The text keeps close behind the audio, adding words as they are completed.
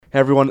Hey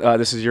everyone,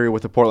 this is Yuri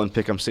with the Portland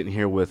Pick. I'm sitting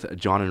here with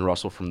John and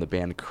Russell from the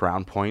band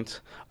Crown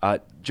Point.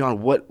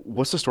 John,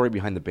 what's the story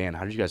behind the band?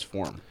 How did you guys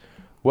form?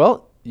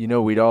 Well,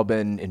 we'd all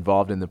been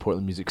involved in the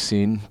Portland music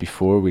scene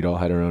before. We'd all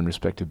had our own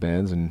respective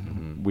bands,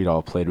 and we'd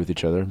all played with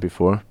each other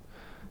before,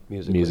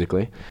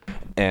 musically.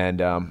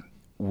 And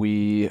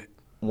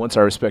once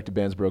our respective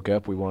bands broke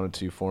up, we wanted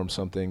to form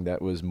something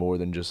that was more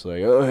than just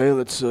like, oh, hey,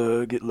 let's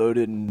get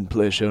loaded and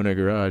play a show in our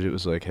garage. It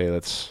was like, hey,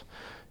 let's,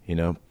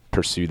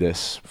 pursue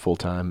this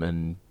full-time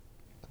and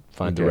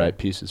find the right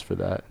pieces for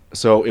that.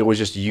 So it was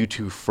just you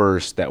two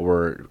first that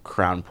were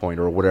Crown Point,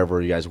 or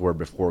whatever you guys were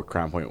before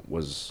Crown Point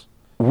was...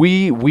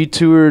 We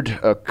toured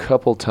a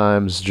couple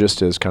times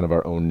just as kind of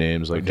our own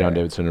names, like John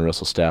Davidson and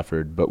Russell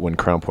Stafford. But when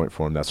Crown Point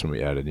formed, that's when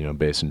we added,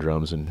 bass and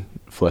drums and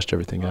fleshed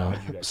everything out.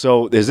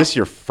 So is this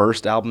your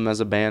first album as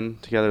a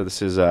band together?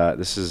 This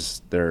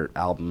is their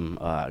album,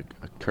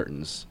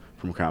 Curtains,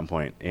 from Crown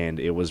Point, and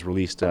it was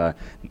released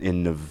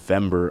in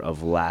November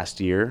of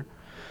last year.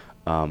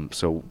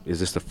 So is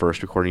this the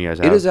first recording you guys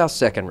have? It is our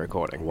second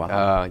recording.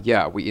 Wow.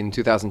 In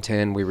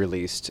 2010 we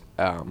released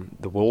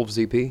the Wolves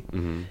EP,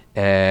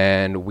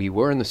 and we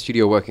were in the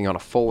studio working on a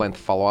full-length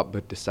follow-up,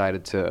 but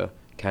decided to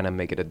kind of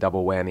make it a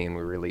double whammy, and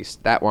we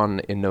released that one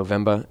in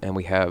November, and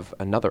we have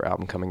another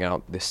album coming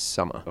out this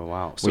summer. Oh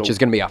wow! Which is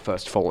going to be our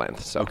first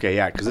full-length. So. Okay,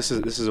 yeah, because this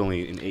is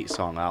only an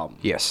 8-song album.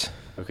 Yes.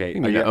 Okay.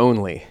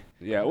 Only.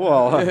 Yeah,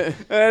 well,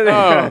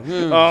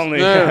 only.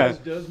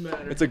 It does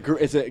matter.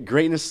 It's a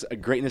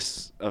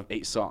greatness of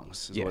 8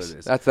 songs. Is what it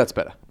is. That's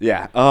better.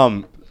 Yeah.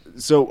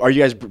 So are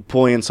you guys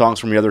pulling in songs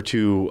from the other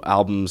 2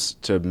 albums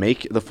to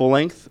make the full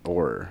length,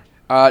 or?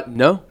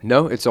 No,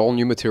 it's all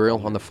new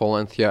material on the full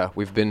length. Yeah,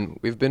 we've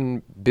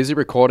been busy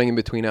recording in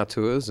between our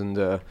tours,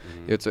 and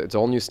it's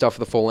all new stuff for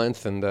the full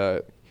length, and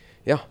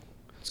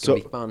it's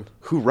gonna be fun.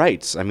 Who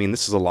writes? I mean,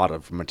 this is a lot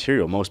of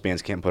material. Most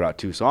bands can't put out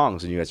 2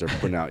 songs, and you guys are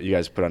putting out. You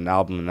guys put out an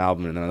album, and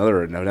then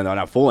another, and then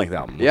not full length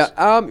albums.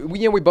 Yeah,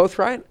 we both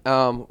write.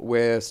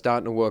 We're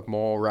starting to work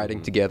more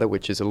writing together,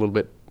 which is a little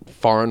bit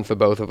foreign for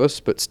both of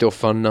us, but still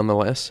fun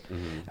nonetheless.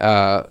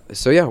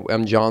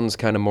 John's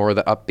kind of more of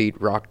the upbeat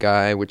rock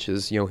guy, which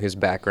is his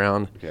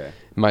background. Okay.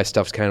 My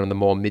stuff's kind of the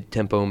more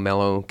mid-tempo,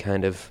 mellow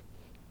kind of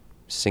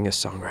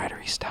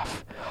singer-songwritery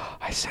stuff.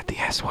 I said the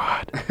S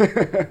word.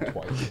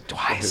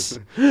 Twice.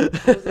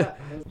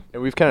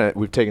 And we've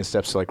taken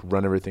steps to like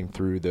run everything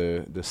through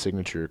the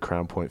signature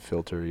Crown Point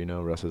filter.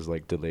 Russ has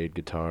like delayed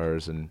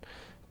guitars, and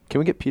can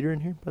we get Peter in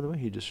here? By the way,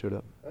 he just showed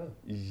up. Oh.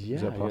 Yeah.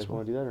 Is that possible? You guys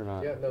want to do that or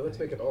not? Yeah. No. Let's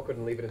make it awkward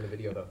and leave it in the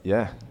video though.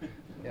 Yeah.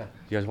 Yeah.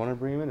 You guys want to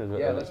bring him in?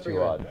 Let's bring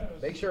him in.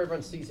 Make sure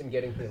everyone sees him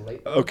getting here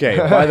late. Okay.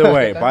 By the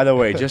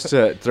way,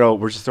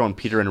 we're just throwing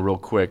Peter in real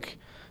quick.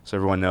 So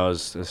everyone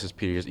knows this is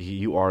Peter.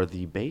 You are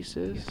the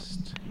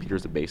bassist.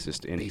 Peter's the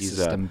bassist, and he's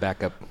and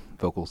backup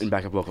vocals.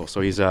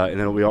 So he's and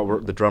then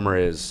the drummer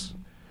is.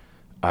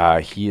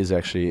 He is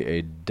actually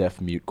a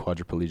deaf mute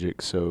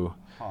quadriplegic. So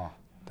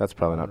that's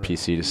probably not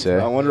PC to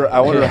say. I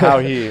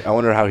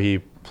wonder how he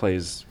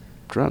plays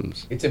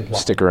drums. It's implied.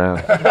 Stick around.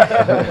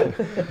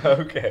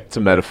 Okay. It's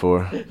a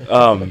metaphor.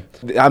 I'm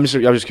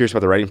just curious about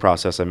the writing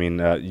process. I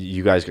mean,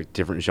 you guys got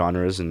different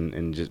genres,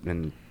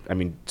 and I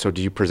mean, so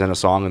do you present a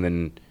song and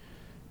then?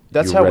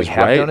 That's how we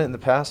have done it in the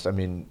past. I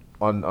mean,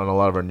 on a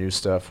lot of our new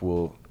stuff,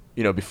 we'll,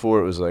 before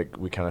it was like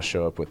we kind of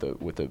show up with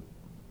a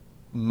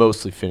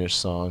mostly finished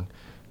song,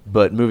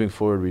 but moving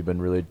forward, we've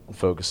been really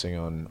focusing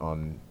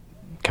on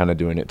kind of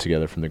doing it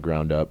together from the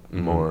ground up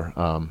more.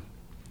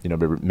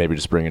 Maybe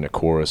just bringing a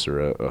chorus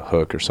or a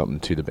hook or something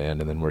to the band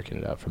and then working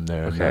it out from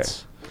there. Okay. And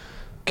that's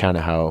kind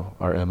of how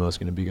our MO is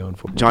going to be going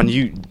forward. John,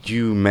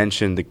 you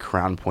mentioned the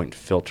Crown Point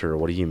filter.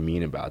 What do you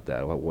mean about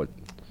that? What?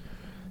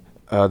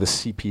 The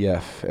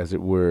CPF, as it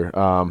were.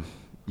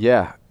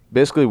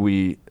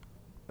 Basically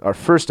our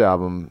first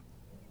album,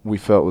 we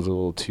felt was a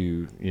little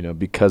too,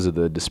 because of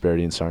the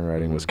disparity in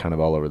songwriting was kind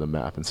of all over the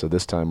map. And so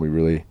this time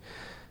we're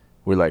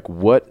like,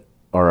 what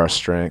are our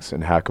strengths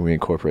and how can we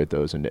incorporate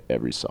those into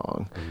every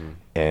song?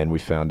 And we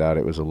found out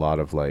it was a lot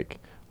of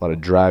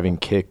driving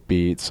kick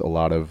beats, a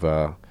lot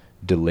of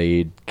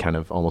delayed kind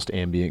of almost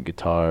ambient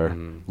guitar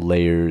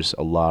layers,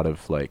 a lot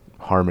of like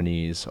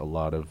harmonies, a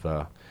lot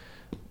of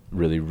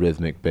really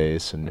rhythmic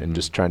bass, and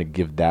just trying to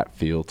give that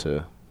feel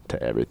to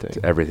everything.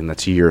 To everything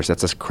that's yours.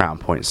 That's a Crown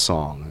Point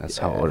song. That's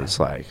how it's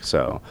like.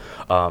 So,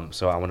 I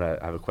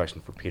have a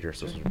question for Peter.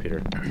 So,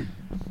 Peter,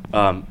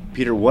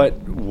 Peter,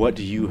 what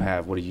do you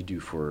have? What do you do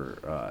for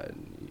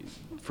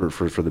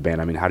the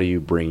band? I mean, how do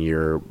you bring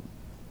your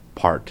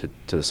part to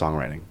the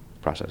songwriting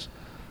process?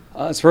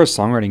 As far as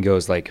songwriting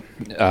goes, like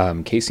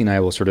Casey and I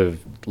will sort of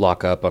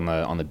lock up on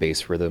the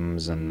bass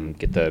rhythms and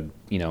get the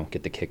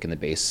kick and the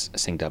bass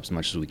synced up as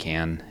much as we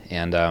can.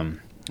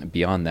 And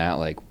beyond that,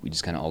 like we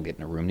just kind of all get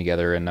in a room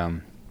together,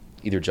 and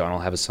either John will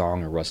have a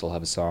song or Russ will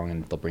have a song,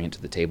 and they'll bring it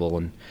to the table,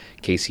 and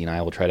Casey and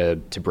I will try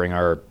to bring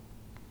our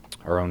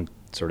own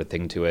sort of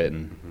thing to it,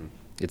 and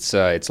it's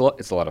a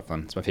lot of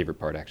fun. It's my favorite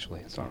part, actually.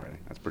 Songwriting.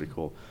 That's pretty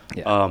cool.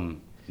 Yeah.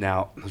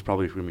 Now, this is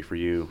probably going to be for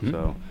you.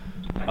 So,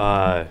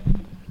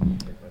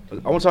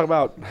 I want to talk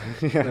about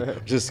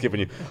just skipping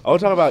you. I want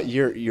to talk about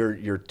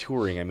your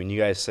touring. I mean, you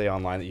guys say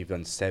online that you've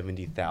done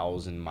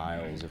 70,000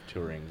 miles of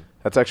touring.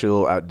 That's actually a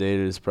little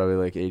outdated. It's probably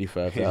like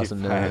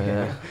 85,000 now.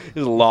 Yeah.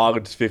 Just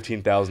logged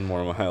 15,000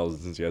 more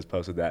miles since you guys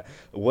posted that.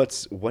 Where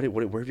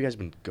have you guys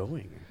been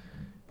going?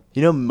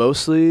 You know,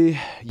 mostly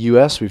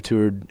U.S. We've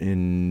toured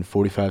in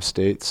 45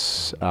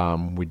 states.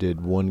 We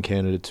did one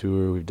Canada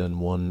tour. We've done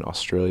one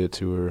Australia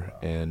tour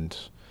and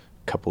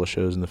a couple of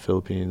shows in the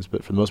Philippines.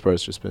 But for the most part,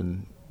 it's just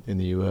been in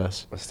the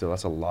U.S. But still,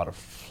 that's a lot of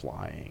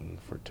flying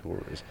for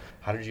tours.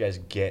 How did you guys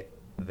get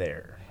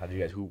there? How did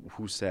you guys?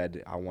 Who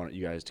said I want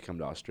you guys to come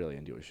to Australia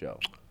and do a show?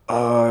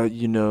 My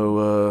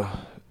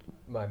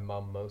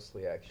mom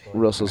mostly, actually.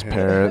 Russell's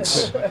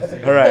parents.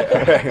 All right.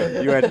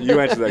 You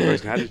answered that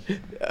question. How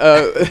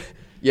did?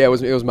 Yeah, it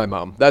was my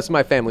mom. That's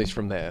my family's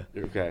from there.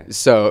 Okay.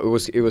 So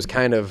it was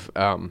kind of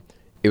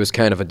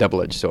a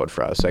double-edged sword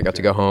for us. I got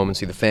to go home and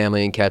see the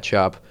family and catch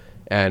up,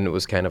 and it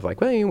was kind of like,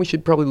 well, we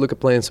should probably look at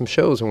playing some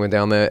shows when we went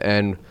down there.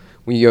 And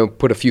we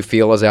put a few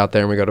feelers out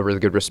there, and we got a really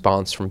good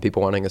response from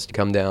people wanting us to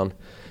come down.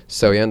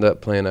 So we ended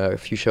up playing a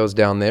few shows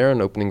down there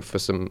and opening for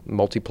some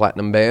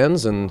multi-platinum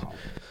bands and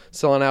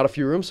selling out a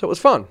few rooms. So it was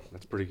fun.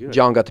 That's pretty good.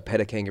 John got to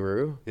pet a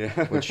kangaroo,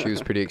 Yeah. which she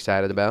was pretty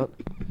excited about.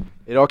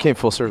 It all came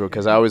full circle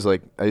because I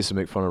used to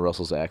make fun of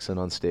Russell's accent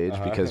on stage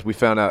because we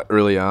found out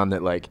early on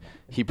that like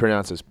he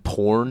pronounces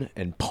porn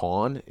and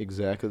pawn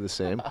exactly the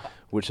same,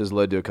 which has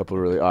led to a couple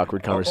of really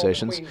awkward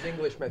conversations. Queen's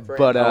English, my friend.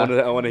 But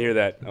I want to hear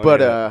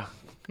that.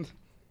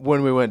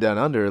 When we went down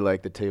under,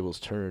 like the tables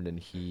turned and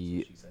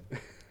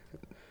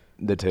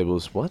the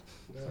tables what?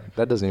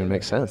 That doesn't even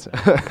make sense.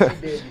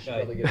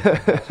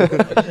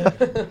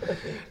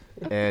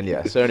 And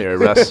yeah, so anyway,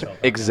 Russ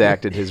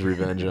exacted his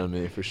revenge on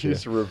me for sure.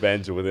 Just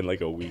revenge within like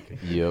a week.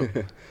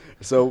 Yep.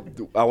 So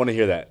I want to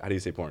hear that. How do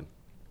you say porn?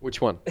 Which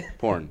one?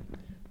 Porn.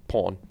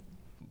 Pawn.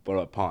 What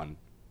about pawn?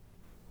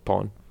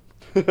 Pawn.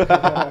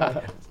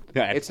 Yeah,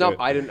 It's not.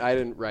 I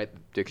didn't write the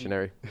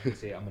dictionary.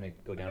 Say I'm gonna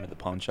go down to the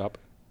pawn shop.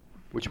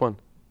 Which one?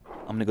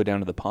 I'm gonna go down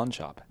to the pawn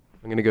shop.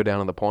 I'm gonna go down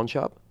to the pawn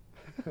shop.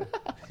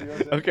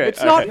 Okay.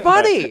 It's not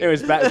funny. It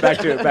was back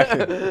to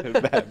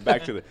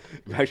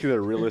the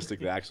realistic,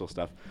 the actual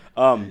stuff.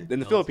 In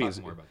the Philippines.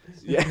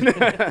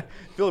 Yeah.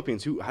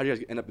 Philippines. How did you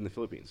guys end up in the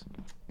Philippines?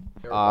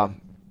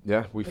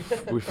 Yeah, we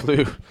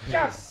flew.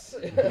 Yes.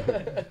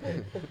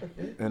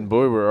 And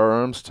boy, were our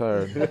arms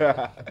tired.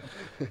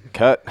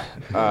 Cut.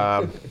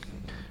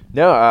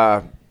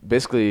 No,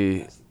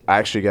 basically, I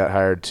actually got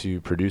hired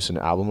to produce an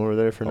album over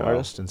there for an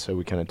artist, and so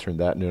we kind of turned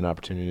that into an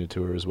opportunity to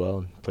tour as well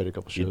and played a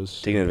couple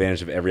shows. Taking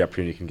advantage of every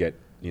opportunity you can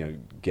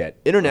get.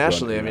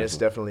 Internationally, I mean, it's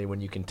definitely when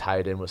you can tie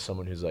it in with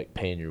someone who's like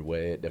paying your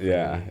way. It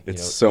definitely,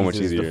 it's so much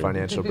eases easier. the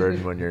financial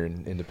burden when you're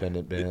an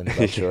independent band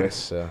by choice.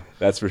 So.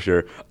 That's for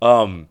sure.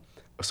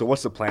 So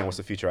what's the plan? What's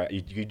the future?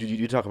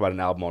 You talk about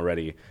an album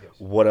already. Yes.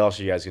 What else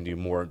are you guys gonna do?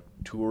 More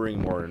touring,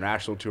 more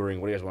international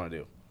touring? What do you guys want to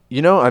do?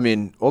 You know, I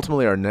mean,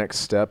 ultimately our next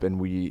step, and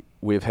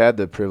we've had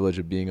the privilege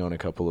of being on a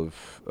couple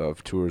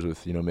of tours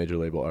with, major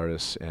label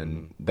artists,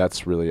 and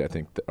that's really, I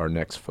think, our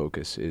next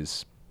focus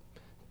is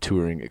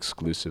touring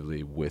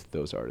exclusively with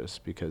those artists,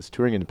 because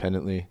touring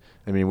independently,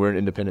 I mean, we're an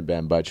independent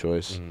band by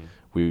choice.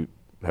 We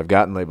have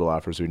gotten label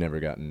offers. We've never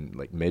gotten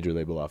like major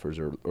label offers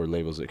or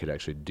labels that could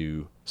actually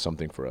do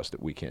something for us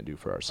that we can't do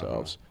for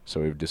ourselves.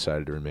 So we've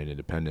decided to remain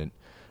independent.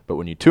 But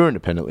when you tour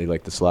independently,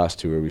 like this last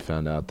tour, we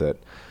found out that,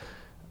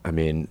 I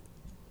mean,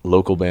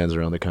 local bands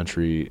around the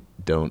country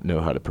don't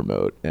know how to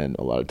promote, and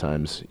a lot of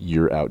times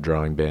you're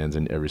outdrawing bands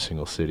in every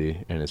single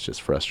city, and it's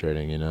just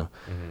frustrating,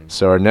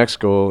 So our next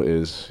goal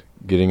is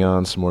getting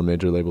on some more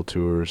major label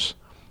tours,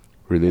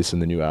 releasing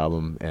the new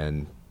album,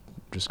 and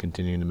just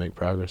continuing to make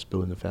progress,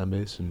 building the fan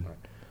base. And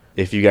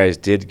if you guys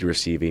did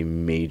receive a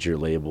major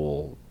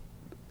label,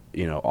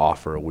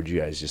 offer, would you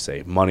guys just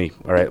say money?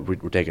 All right,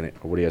 we're taking it.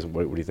 Or what are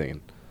you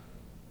thinking?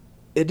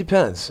 it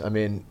depends. I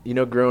mean,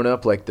 growing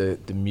up, like the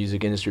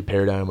music industry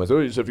paradigm was,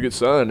 you just have to get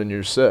signed and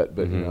you're set.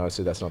 But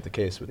obviously that's not the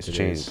case with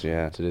today's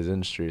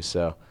industry.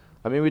 So,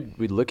 I mean,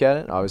 we'd look at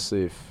it.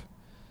 Obviously, if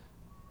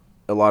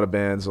a lot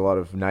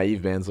of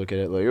naive bands look at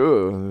it like,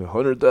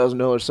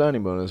 $100,000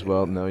 signing bonus.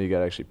 Well, no, you got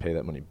to actually pay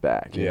that money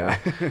back. Yeah.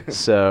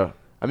 So,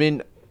 I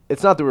mean,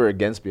 it's not that we're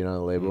against being on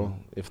a label.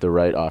 If the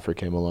right offer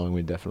came along,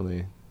 we'd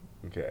definitely.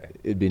 Okay.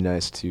 It'd be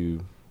nice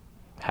to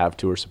have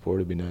tour support.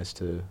 It'd be nice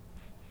to.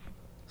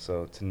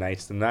 So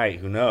tonight's the night.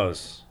 Who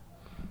knows?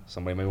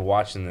 Somebody may be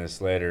watching this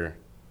later.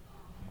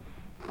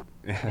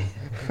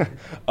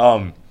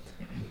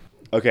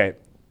 Okay,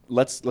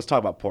 let's talk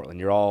about Portland.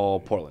 You're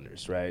all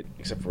Portlanders, right?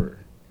 Except for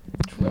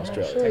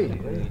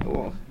Australia.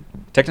 Cool.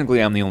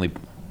 Technically, I'm the only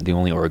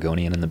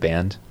Oregonian in the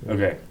band.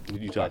 Okay,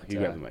 you talk. You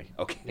grab the mic.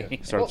 Okay.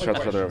 Start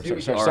that over.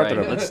 All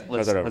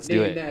right, let's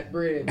do it. That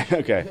bridge.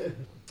 Okay.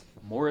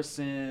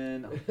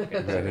 Morrison.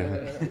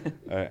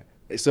 All right.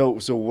 So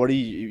what do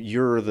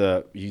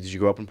did you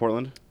grow up in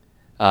Portland?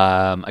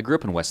 I grew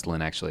up in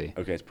Westland, actually.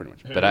 Okay, it's pretty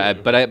much. But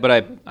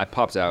I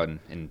popped out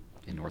in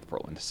in North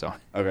Portland. So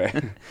Okay.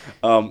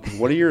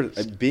 What are your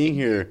being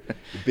here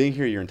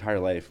your entire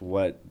life?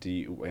 What do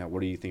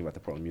you think about the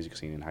Portland music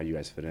scene and how you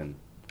guys fit in?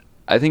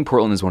 I think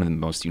Portland is one of the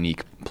most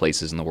unique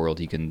places in the world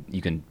you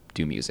can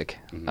do music.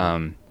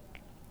 Mm-hmm.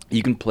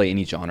 You can play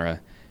any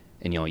genre,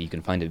 and you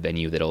can find a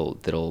venue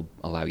that'll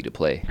allow you to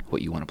play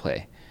what you want to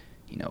play.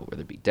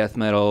 Whether it be death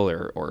metal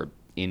or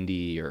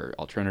indie or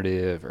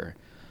alternative or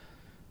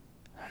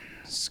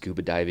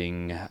scuba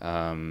diving,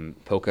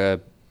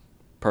 polka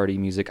party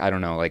music. I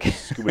don't know, like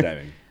Scuba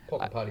diving.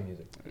 Polka party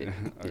music. Okay.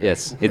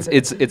 Yes,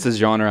 it's a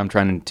genre I'm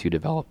trying to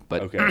develop,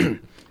 but Okay.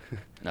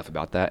 enough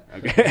about that.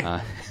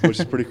 Okay. Which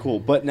is pretty cool.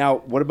 But now,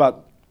 what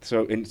about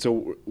so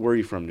where are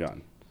you from,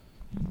 John?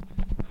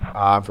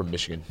 I'm from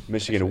Michigan.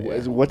 Michigan.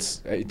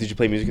 Actually, Did you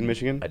play music in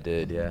Michigan? I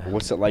did, yeah.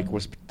 What's it like?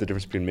 What's the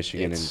difference between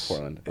Michigan and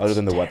Portland, other It's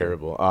than the weather?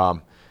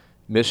 terrible.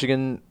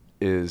 Michigan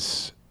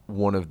is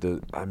one of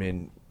the. I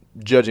mean,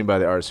 judging by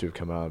the artists who've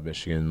come out of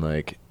Michigan,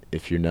 like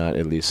if you're not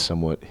at least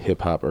somewhat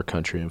hip hop or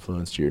country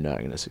influenced, you're not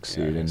going to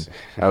succeed. Yeah, And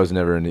I was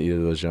never into either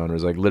of those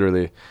genres. Like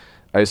literally,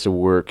 I used to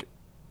work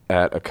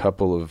at a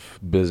couple of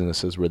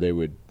businesses where they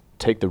would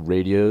take the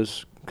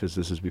radios, because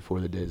this is before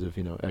the days of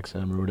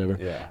XM or whatever.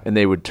 Yeah. And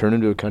they would turn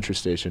into a country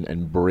station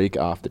and break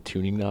off the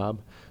tuning knob.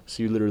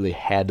 So you literally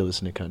had to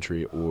listen to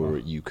country or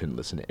you couldn't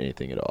listen to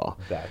anything at all.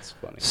 That's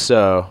funny.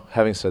 So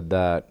having said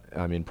that,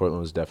 I mean,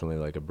 Portland was definitely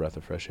like a breath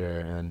of fresh air.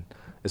 And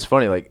it's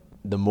funny, like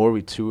the more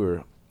we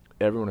tour,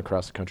 everyone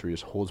across the country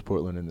just holds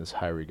Portland in this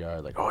high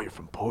regard. Like, oh, you're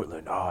from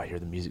Portland. Oh, I hear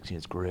the music scene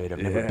is great. I've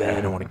never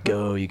been. I want to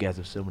go. You guys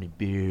have so many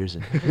beers.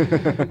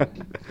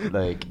 And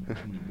like,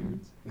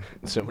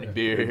 so many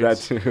beers. That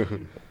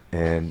too.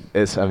 And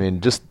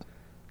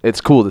it's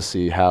cool to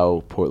see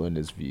how Portland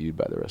is viewed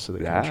by the rest of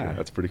the country. Yeah,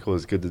 that's pretty cool.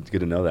 It's good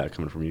to know that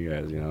coming from you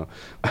guys.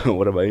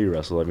 What about you,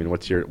 Russell? I mean,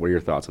 what are your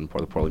thoughts on the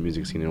Portland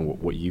music scene and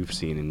what you've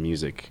seen in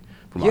music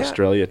from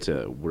Australia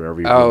to wherever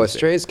you're? Oh,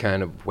 Australia's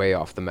kind of way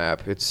off the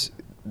map.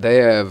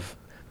 They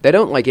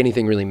don't like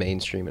anything really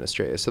mainstream in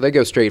Australia, so they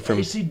go straight from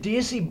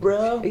AC/DC,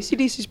 bro.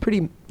 AC/DC's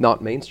pretty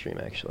not mainstream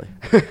actually,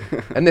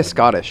 and they're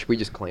Scottish. We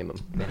just claim them.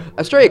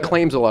 Australia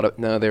claims a lot of.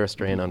 No, they're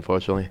Australian,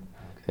 unfortunately.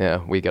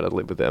 Yeah, we gotta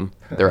live with them.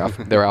 They're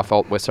our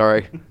fault. We're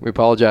sorry. We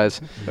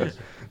apologize.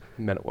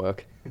 Men at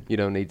work. You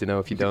don't need to know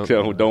if you don't.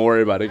 Don't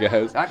worry about it,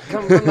 guys. I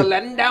come from the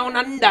land down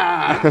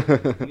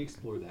under. Can you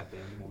explore that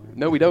band more?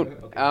 No, we don't.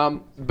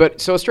 But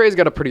so Australia's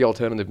got a pretty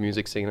alternative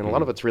music scene, and a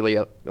lot of it's really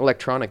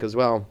electronic as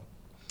well.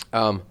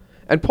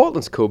 And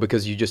Portland's cool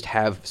because you just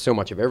have so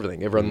much of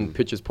everything. Everyone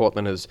pictures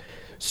Portland as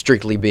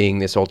strictly being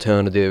this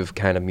alternative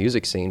kind of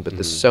music scene, but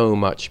there's so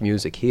much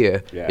music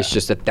here. Yeah. It's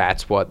just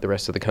that's what the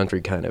rest of the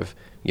country kind of,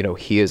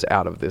 hears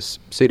out of this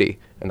city,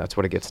 and that's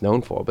what it gets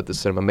known for. But there's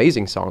some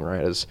amazing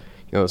songwriters,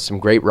 some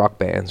great rock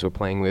bands. We're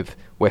playing with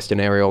Western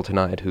Aerial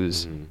tonight,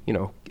 who's,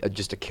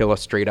 just a killer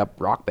straight up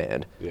rock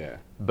band. Yeah.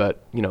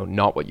 But,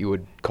 not what you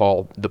would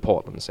call the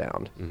Portland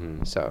sound.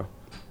 So...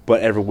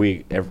 But every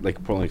week,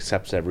 Portland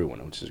accepts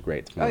everyone, which is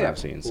great from what yeah. I've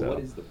seen. Well, So what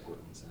is the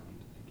Portland sound?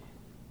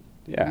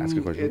 yeah, that's a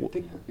good question.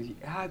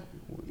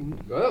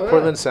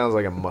 Portland sounds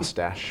like a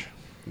mustache.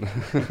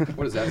 What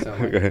does that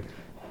sound like? Okay.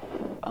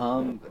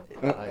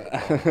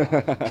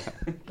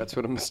 That's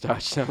what a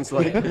mustache sounds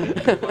like.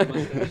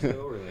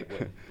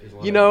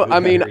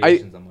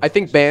 I I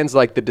think bands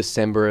like the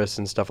Decemberists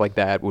and stuff like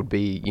that would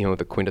be,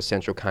 the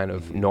quintessential kind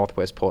of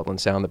Northwest Portland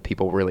sound that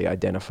people really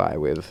identify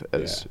with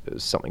as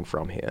something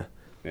from here.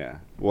 Yeah.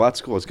 Well,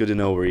 that's cool. It's good to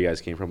know where you guys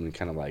came from and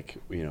kind of like,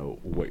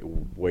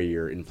 where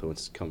your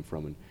influences come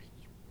from. And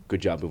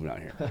good job moving out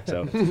here.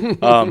 So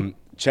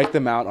check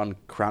them out on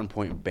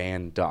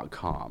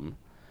crownpointband.com.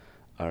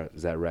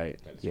 Is that right?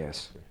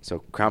 Yes.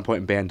 So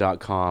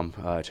crownpointband.com.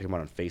 Check them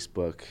out on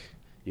Facebook.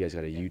 You guys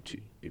got a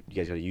YouTube.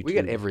 We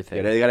got everything.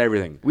 Yeah, they got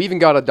everything. We even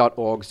got a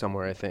 .org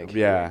somewhere, I think.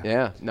 Yeah.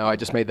 Yeah. No, I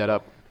just made that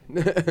up.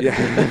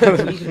 Yeah.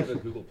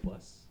 Google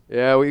Plus.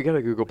 Yeah, we got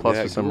a Google Plus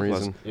Yeah, for some Google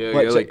Plus. reason. Yeah, But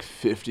we got like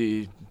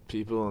 50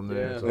 people in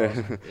there. Yeah. It's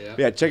awesome.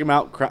 Yeah, check them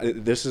out.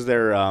 This is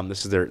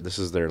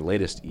their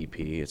latest EP.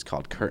 It's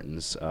called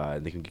Curtains.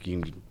 You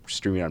can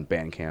stream it on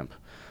Bandcamp.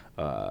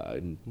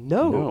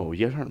 No,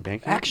 you haven't heard on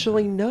Bandcamp.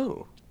 Actually,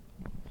 no.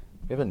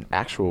 We have an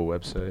actual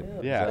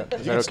website. Yeah.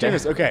 Is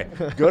that okay?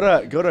 Okay. Go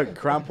to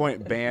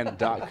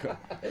crownpointband.com.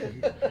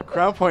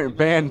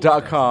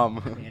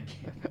 crownpointband.com.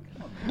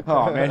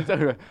 Oh man.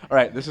 All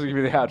right, this is gonna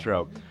be the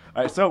outro.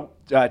 All right, so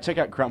check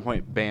out Crown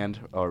Point Band.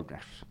 All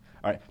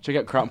right, check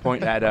out Crown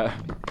Point at.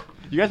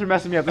 You guys are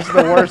messing me up. This is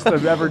the worst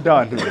I've ever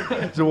done.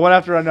 So one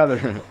after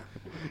another.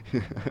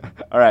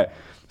 All right.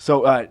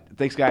 So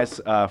thanks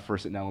guys for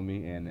sitting down with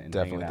me and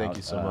Definitely. hanging Thank out.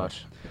 you so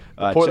much.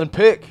 Portland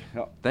pick.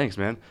 Oh, thanks,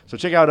 man. So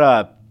check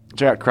out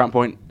Crown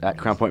Point at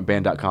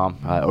crownpointband.com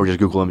or just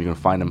Google them. You can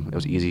find them. It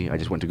was easy. I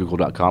just went to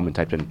google.com and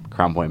typed in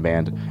Crown Point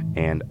Band,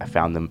 and I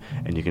found them.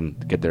 And you can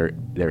get their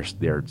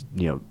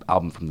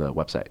album from the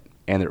website,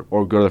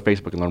 or go to their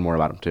Facebook and learn more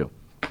about them too.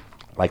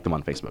 Like them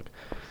on Facebook.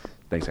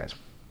 Thanks, guys.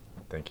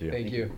 Thank you. Thank you.